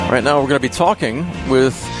Right now we're going to be talking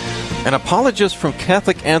with an apologist from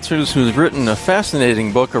Catholic Answers who's written a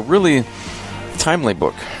fascinating book, a really timely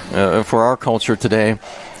book for our culture today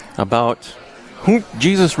about who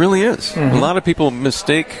Jesus really is. Mm-hmm. A lot of people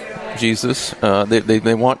mistake Jesus.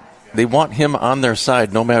 They want him on their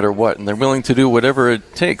side no matter what, and they're willing to do whatever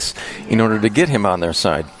it takes in order to get him on their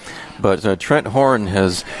side. But Trent Horn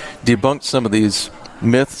has debunked some of these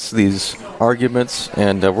myths, these arguments,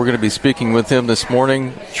 and we're going to be speaking with him this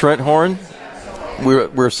morning. Trent Horn,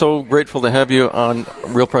 we're so grateful to have you on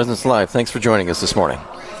Real Presence Live. Thanks for joining us this morning.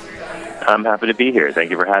 I'm happy to be here. Thank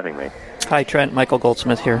you for having me. Hi, Trent. Michael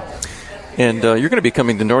Goldsmith here. And you're going to be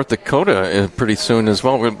coming to North Dakota pretty soon as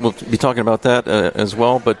well. We'll be talking about that as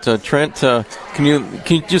well. But Trent, can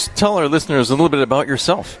you just tell our listeners a little bit about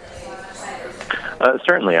yourself?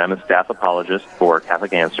 Certainly. I'm a staff apologist for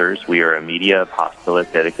Catholic Answers. We are a media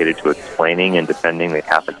apostolate dedicated to explaining and defending the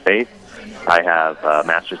Catholic faith. I have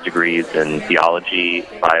master's degrees in theology,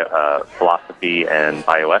 philosophy, and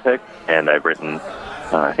bioethics, and I've written,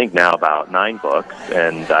 I think now about 9 books,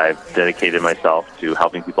 and I've dedicated myself to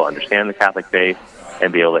helping people understand the Catholic faith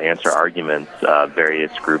and be able to answer arguments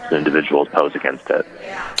various groups and individuals pose against it.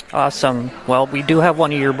 Awesome. Well, we do have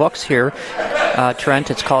one of your books here,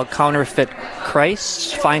 Trent. It's called Counterfeit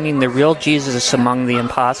Christ, Finding the Real Jesus Among the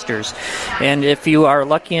Imposters. And if you are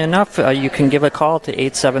lucky enough, you can give a call to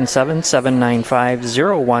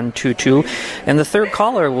 877-795-0122. And the third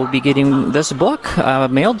caller will be getting this book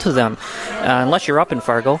mailed to them. Unless you're up in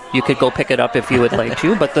Fargo, you could go pick it up if you would like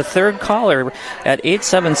to. But the third caller at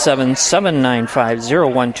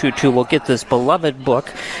 877-795-0122 will get this beloved book.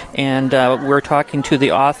 And we're talking to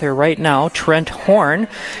the author right now, Trent Horn.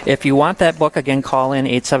 If you want that book, again, call in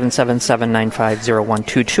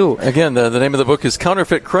 877-795-0122. Again, the name of the book is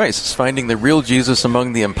Counterfeit Christ, Finding the Real Jesus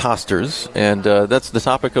Among the Imposters. And that's the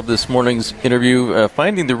topic of this morning's interview,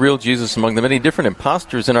 finding the real Jesus among the many different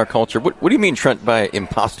imposters in our culture. What do you mean, Trent, by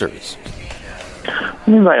imposters? What I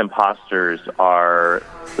mean by imposters are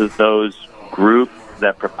those groups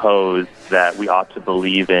that propose that we ought to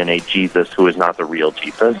believe in a Jesus who is not the real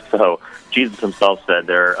Jesus. So Jesus himself said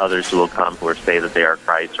there are others who will come who say that they are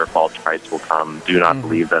Christ, or false Christ will come. Do not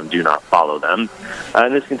believe them. Do not follow them.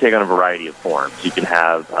 And this can take on a variety of forms. You can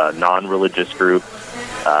have non-religious groups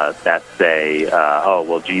that say,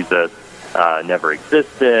 Jesus never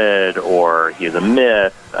existed, or he is a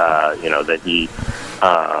myth, that he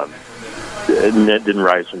didn't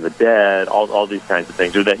rise from the dead, all these kinds of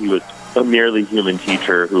things, or that he was a merely human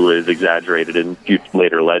teacher who is exaggerated in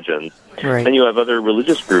later legends. Right. And you have other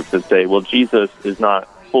religious groups that say, well, Jesus is not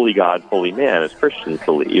fully God, fully man, as Christians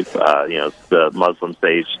believe. The Muslims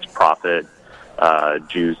say he's just a prophet.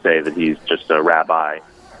 Jews say that he's just a rabbi.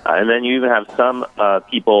 And then you even have some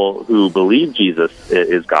people who believe Jesus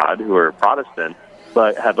is God, who are Protestant,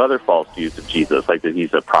 but have other false views of Jesus, like that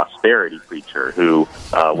he's a prosperity preacher who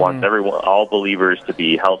wants all believers to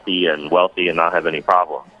be healthy and wealthy and not have any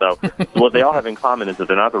problems. So what they all have in common is that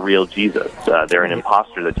they're not the real Jesus. They're an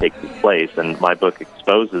imposter that takes his place, and my book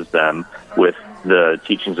exposes them with the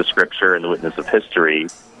teachings of Scripture and the witness of history,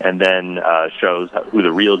 and then shows who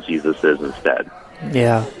the real Jesus is instead.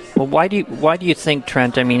 Yeah. Well, why do you think,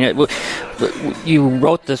 Trent? I mean, you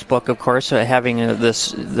wrote this book, of course, having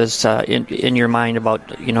this in your mind about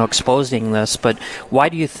exposing this. But why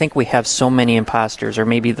do you think we have so many imposters, or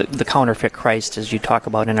maybe the counterfeit Christ, as you talk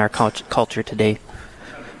about in our culture today?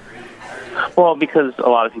 Well, because a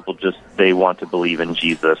lot of people they want to believe in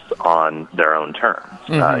Jesus on their own terms.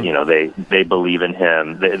 Mm-hmm. They believe in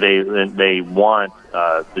him. They want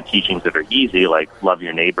the teachings that are easy, like love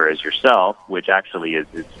your neighbor as yourself, which actually is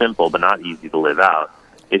simple but not easy to live out.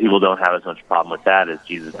 If people don't have as much problem with that as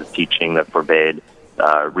Jesus' teaching that forbade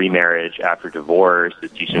remarriage after divorce,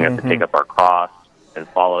 his teaching us to take up our cross and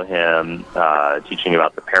follow him, teaching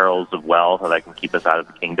about the perils of wealth, how that can keep us out of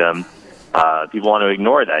the kingdom. People want to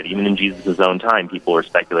ignore that. Even in Jesus' own time, people were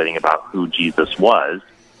speculating about who Jesus was,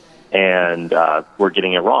 and we're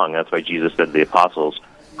getting it wrong. That's why Jesus said to the apostles,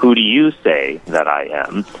 "Who do you say that I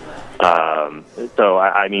am?" So,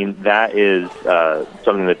 I mean, that is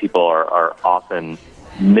something that people are often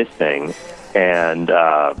missing, and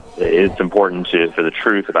it's important for the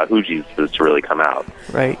truth about who Jesus is to really come out.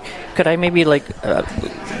 Right. Could I maybe like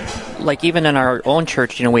even in our own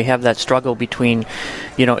church, we have that struggle between,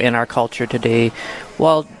 in our culture today.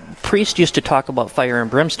 Well, priests used to talk about fire and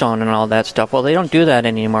brimstone and all that stuff. Well, they don't do that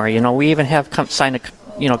anymore. We even have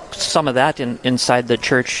some of that inside the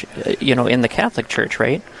church, in the Catholic Church,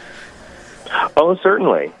 right? Oh,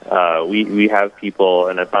 certainly. We have people,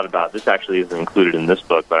 and I thought about this. Actually isn't included in this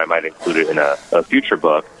book, but I might include it in a future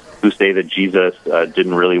book. who say that Jesus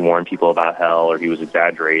didn't really warn people about hell, or he was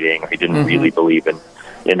exaggerating, or he didn't really believe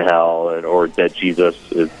in hell, or that Jesus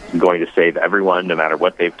is going to save everyone no matter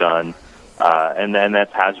what they've done. And then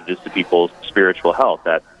that's hazardous to people's spiritual health.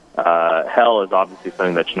 That hell is obviously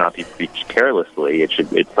something that should not be preached carelessly.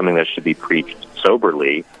 It's something that should be preached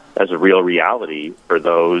soberly as a real reality for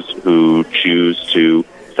those who choose to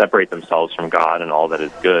separate themselves from God and all that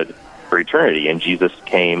is good for eternity. And Jesus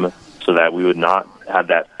came so that we would not have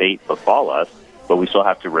that fate befall us, but we still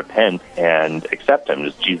have to repent and accept him.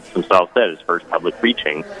 As Jesus himself said, his first public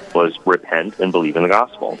preaching was repent and believe in the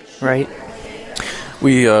gospel. Right.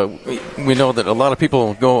 We know that a lot of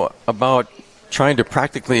people go about trying to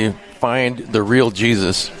practically find the real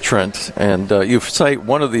Jesus, Trent, and you cite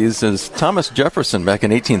one of these as Thomas Jefferson back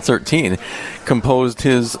in 1813 composed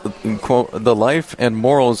his, quote, "The Life and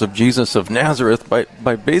Morals of Jesus of Nazareth"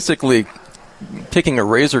 by basically taking a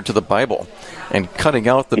razor to the Bible and cutting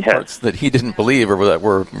out the parts that he didn't believe or that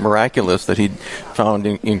were miraculous, that he found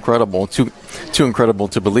incredible, too incredible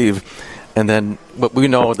to believe. And then, but we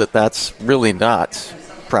know that that's really not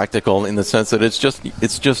practical in the sense that it's just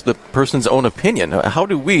the person's own opinion. How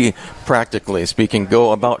do we, practically speaking,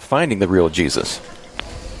 go about finding the real Jesus?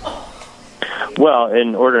 Well,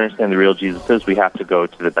 in order to understand the real Jesus, we have to go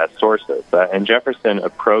to the best sources. And Jefferson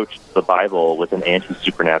approached the Bible with an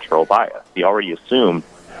anti-supernatural bias. He already assumed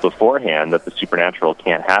beforehand that the supernatural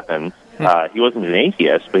can't happen. He wasn't an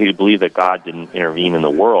atheist, but he believed that God didn't intervene in the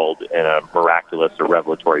world in a miraculous or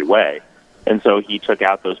revelatory way. And so he took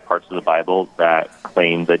out those parts of the Bible that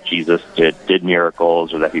claimed that Jesus did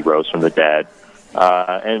miracles or that he rose from the dead.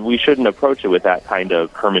 And we shouldn't approach it with that kind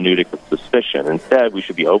of hermeneutic of suspicion. Instead, we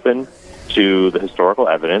should be open to the historical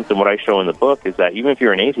evidence. And what I show in the book is that even if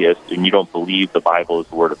you're an atheist and you don't believe the Bible is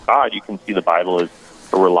the Word of God, you can see the Bible as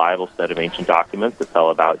a reliable set of ancient documents that tell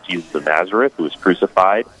about Jesus of Nazareth, who was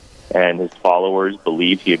crucified, and his followers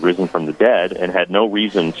believed he had risen from the dead and had no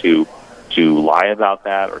reason to lie about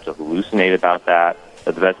that or to hallucinate about that.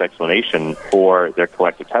 The best explanation for their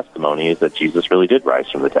collective testimony is that Jesus really did rise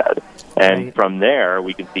from the dead. And from there,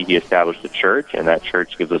 we can see he established a church, and that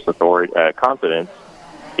church gives us confidence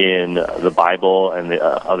in the Bible and the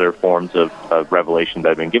other forms of revelation that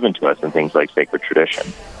have been given to us in things like sacred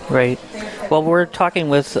tradition. Right. Well, we're talking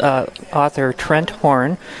with author Trent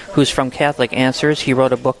Horn, who's from Catholic Answers. He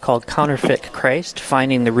wrote a book called Counterfeit Christ,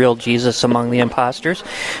 Finding the Real Jesus Among the Imposters.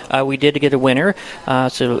 We did get a winner,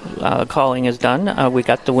 so calling is done. We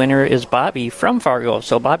got the winner is Bobby from Fargo.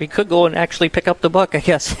 So Bobby could go and actually pick up the book, I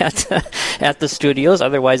guess, at the studios.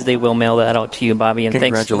 Otherwise, they will mail that out to you, Bobby. And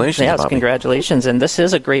congratulations, Yes, Bobby. Congratulations. And this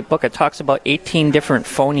is a great book. It talks about 18 different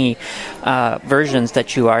phony versions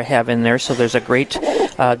that you have in there. So there's a great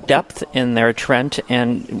depth in there, Trent.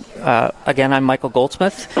 And again, I'm Michael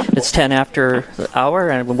Goldsmith. It's 10 after the hour,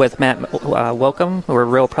 and with Matt Welcome, we're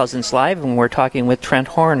Real Presence Live, and we're talking with Trent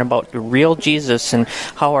Horn about the real Jesus and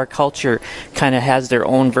how our culture kind of has their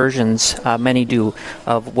own versions, many do,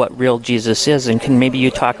 of what real Jesus is. And can maybe you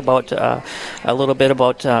talk about a little bit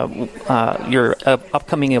about your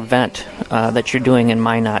upcoming event that you're doing in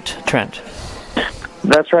Minot, Trent?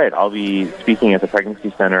 That's right. I'll be speaking at the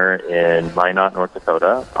Pregnancy Center in Minot, North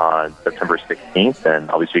Dakota on September 16th, and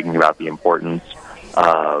I'll be speaking about the importance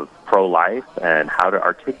of pro-life and how to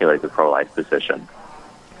articulate the pro-life position.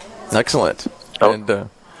 Excellent. Oh. And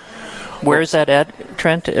where is that at,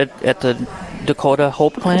 Trent? At the Dakota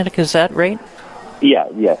Hope Clinic, is that right?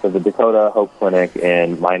 Yeah, so the Dakota Hope Clinic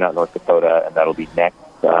in Minot, North Dakota, and that'll be next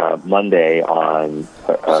Monday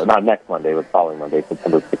not next Monday, but following Monday,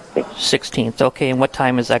 September 16th. 16th, okay. And what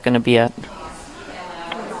time is that going to be at?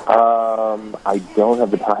 I don't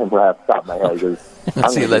have the time right off the top of my head.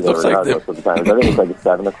 Let's see, that looks like I think it's like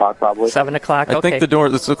 7 o'clock probably. 7 o'clock, okay. I think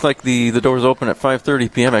this looks like the doors open at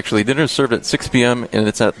 5:30 p.m. actually. Dinner is served at 6 p.m. and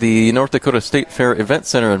it's at the North Dakota State Fair Event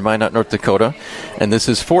Center in Minot, North Dakota. And this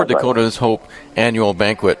is for Dakota's Hope Annual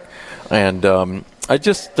Banquet. And I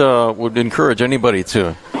just would encourage anybody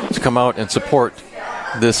to come out and support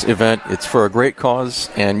this event. It's for a great cause,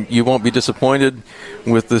 and you won't be disappointed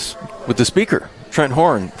with the speaker, Trent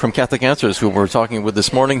Horn from Catholic Answers, who we're talking with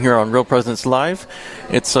this morning here on Real Presence Live.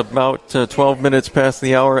 It's about 12 minutes past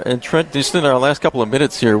the hour. And Trent, just in our last couple of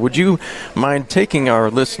minutes here, would you mind taking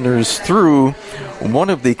our listeners through one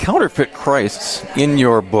of the counterfeit Christs in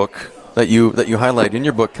your book that you highlight in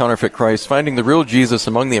your book, Counterfeit Christ, Finding the Real Jesus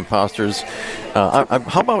Among the Imposters? How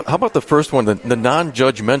about the first one, the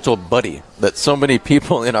non-judgmental buddy that so many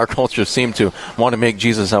people in our culture seem to want to make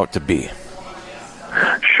Jesus out to be?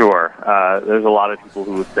 Sure. There's a lot of people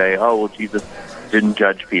who would say, oh, well, Jesus didn't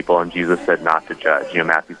judge people, and Jesus said not to judge.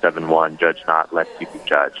 Matthew 7:1, judge not, lest you be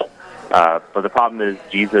judged. But the problem is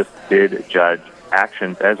Jesus did judge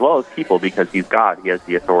actions as well as people because he's God. He has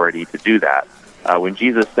the authority to do that. When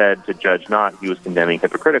Jesus said to judge not, he was condemning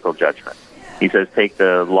hypocritical judgment. He says, take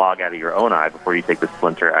the log out of your own eye before you take the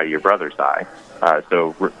splinter out of your brother's eye.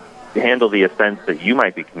 Handle the offense that you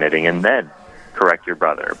might be committing and then correct your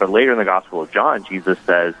brother. But later in the Gospel of John, Jesus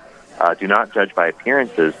says, do not judge by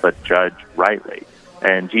appearances, but judge rightly.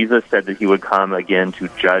 And Jesus said that he would come again to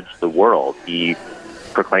judge the world. He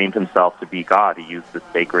proclaimed himself to be God. He used the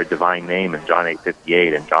sacred divine name in John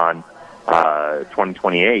 8:58 and John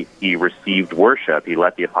 20:28. He received worship. He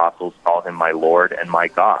let the apostles call him my Lord and my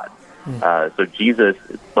God. So Jesus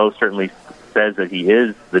most certainly says that he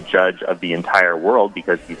is the judge of the entire world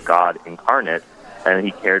because he's God incarnate, and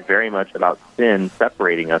he cared very much about sin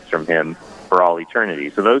separating us from him for all eternity.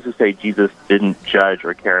 So those who say Jesus didn't judge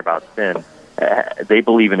or care about sin, they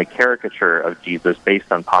believe in a caricature of Jesus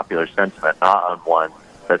based on popular sentiment, not on one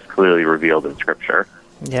that's clearly revealed in Scripture.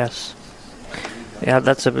 Yes. Yeah,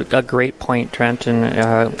 that's a great point, Trent.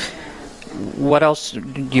 And what else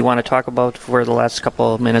do you want to talk about for the last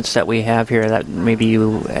couple of minutes that we have here that maybe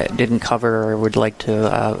you didn't cover or would like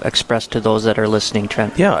to express to those that are listening,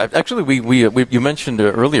 Trent? Yeah, actually, you mentioned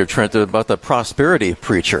earlier, Trent, about the prosperity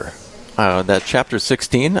preacher. That chapter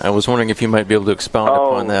 16. I was wondering if you might be able to expound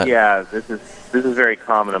upon that. Yeah, this is very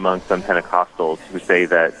common among some Pentecostals who say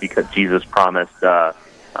that because Jesus promised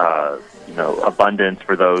abundance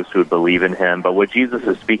for those who believe in him. But what Jesus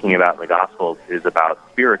is speaking about in the Gospels is about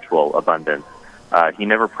spiritual abundance. He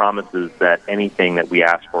never promises that anything that we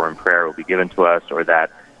ask for in prayer will be given to us, or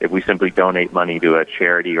that if we simply donate money to a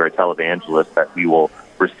charity or a televangelist that we will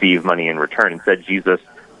receive money in return. Instead, Jesus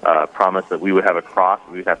promised that we would have a cross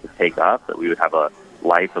that we would have to take up, that we would have a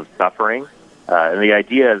life of suffering. And the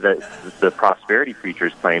idea that the prosperity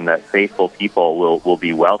preachers claim that faithful people will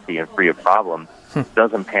be wealthy and free of problems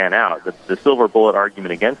doesn't pan out. The silver bullet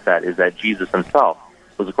argument against that is that Jesus himself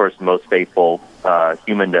was, of course, the most faithful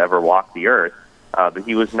human to ever walk the earth, but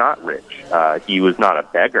he was not rich. He was not a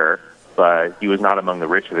beggar, but he was not among the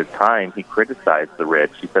rich of his time. He criticized the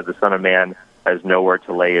rich. He said the Son of Man has nowhere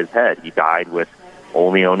to lay his head. He died with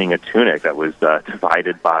only owning a tunic that was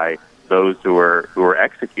divided by those who were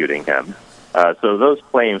executing him. So those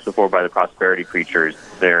claims before by the prosperity preachers,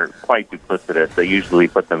 they're quite duplicitous. They usually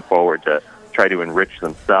put them forward to try to enrich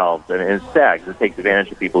themselves. And instead, it takes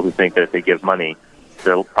advantage of people who think that if they give money,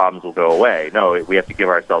 their problems will go away. No, we have to give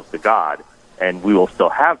ourselves to God, and we will still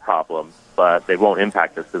have problems, but they won't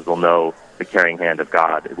impact us because we'll know the caring hand of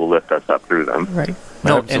God. It will lift us up through them. Right.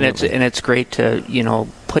 No, and it's great to,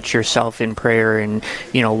 put yourself in prayer and,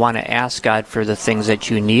 want to ask God for the things that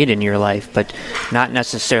you need in your life, but not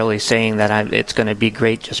necessarily saying that it's going to be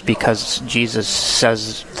great just because Jesus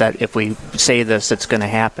says that if we say this, it's going to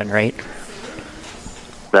happen, right?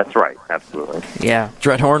 That's right, absolutely. Yeah.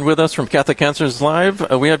 Trent Horn with us from Catholic Answers Live.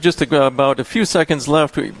 We have just about a few seconds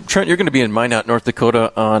left. Trent, you're going to be in Minot, North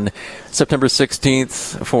Dakota on September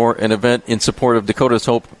 16th for an event in support of Dakota's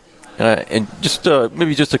Hope. And just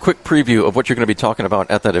maybe just a quick preview of what you're going to be talking about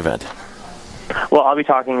at that event. Well, I'll be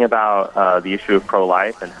talking about the issue of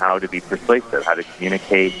pro-life and how to be persuasive, how to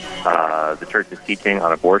communicate the Church's teaching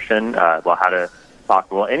on abortion, how to talk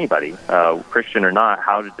to anybody, Christian or not,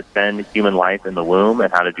 how to defend human life in the womb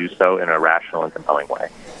and how to do so in a rational and compelling way.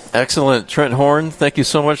 Excellent. Trent Horn, thank you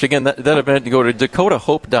so much. Again, that event, you go to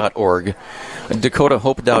dakotahope.org,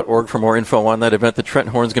 dakotahope.org for more info on that event that Trent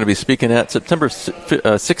Horn's going to be speaking at September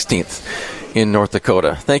 16th in North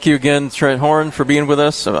Dakota. Thank you again, Trent Horn, for being with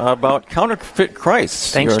us about Counterfeit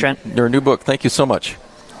Christ. Thanks, Trent. Your new book. Thank you so much.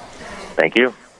 Thank you.